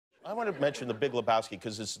I want to mention The Big Lebowski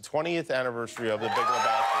because it's the 20th anniversary of The Big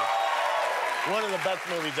Lebowski. One of the best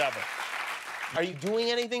movies ever. Are you doing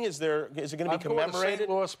anything? Is it going to be commemorated? I'm going to St.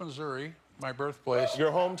 Louis, Missouri, my birthplace. Your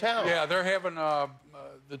hometown. Yeah, they're having a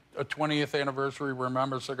 20th anniversary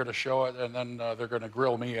remembrance. They're going to show it, and then they're going to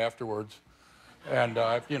grill me afterwards. And,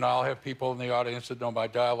 you know, I'll have people in the audience that know my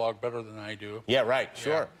dialogue better than I do. Yeah, right,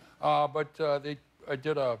 sure. Yeah. I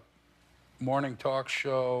did a morning talk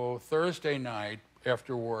show Thursday night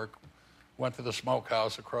after work. Went to the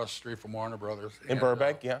Smokehouse across the street from Warner Brothers. In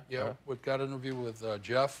Burbank, yeah? Yeah, we got an interview with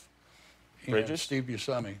Jeff Bridges? and Steve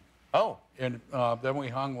Buscemi. Oh. And then we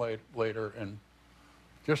hung later and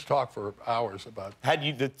just talked for hours about... Had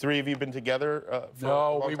the three of you been together for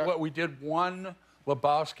a long time? We did one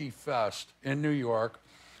Lebowski Fest in New York,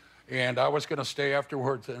 and I was going to stay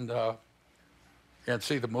afterwards and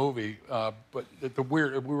see the movie. But we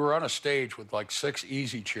were on a stage with like 6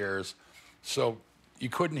 easy chairs, so you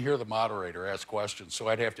couldn't hear the moderator ask questions. So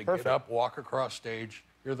I'd have to get up, walk across stage,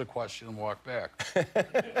 hear the question, and walk back.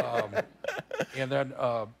 And then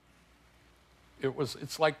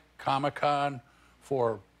it's like Comic-Con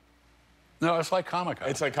for... No, it's like Comic-Con.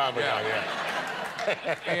 It's like Comic-Con,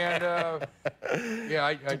 yeah. And,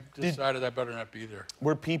 I decided I better not be there.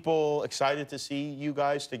 Were people excited to see you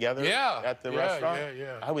guys together at the restaurant?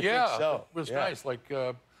 Yeah. I would think so. It was nice. Like,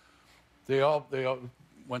 they all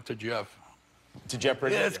went to Jeff. To Jeff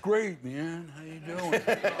Bridges? Yeah, it's great, man. How you doing?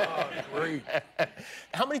 Oh, great.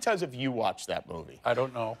 How many times have you watched that movie? I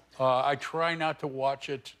don't know. I try not to watch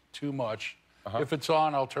it too much. If it's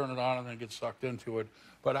on, I'll turn it on and then get sucked into it.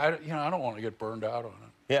 But I don't want to get burned out on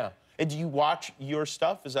it. Yeah. And do you watch your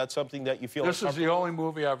stuff? Is that something that you feel? This is the only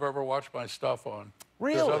movie I've ever watched my stuff on.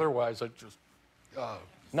 Really? Because otherwise, I just...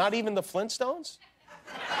 Not even the Flintstones?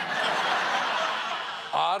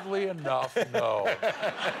 Oddly enough, no.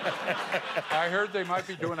 I heard they might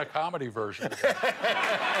be doing a comedy version of it.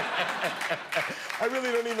 I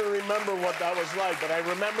really don't even remember what that was like, but I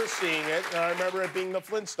remember seeing it, and I remember it being the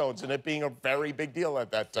Flintstones, and it being a very big deal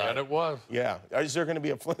at that time. And it was. Yeah. Is there going to be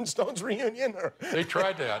a Flintstones reunion? Or? They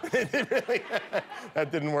tried that. They did really?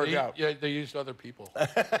 That didn't work out. Yeah, they used other people.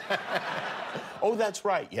 Oh, that's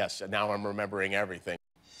right. Yes, now I'm remembering everything.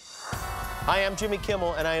 Hi, I'm Jimmy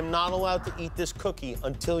Kimmel, and I am not allowed to eat this cookie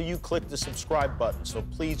until you click the subscribe button, so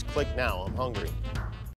please click now. I'm hungry.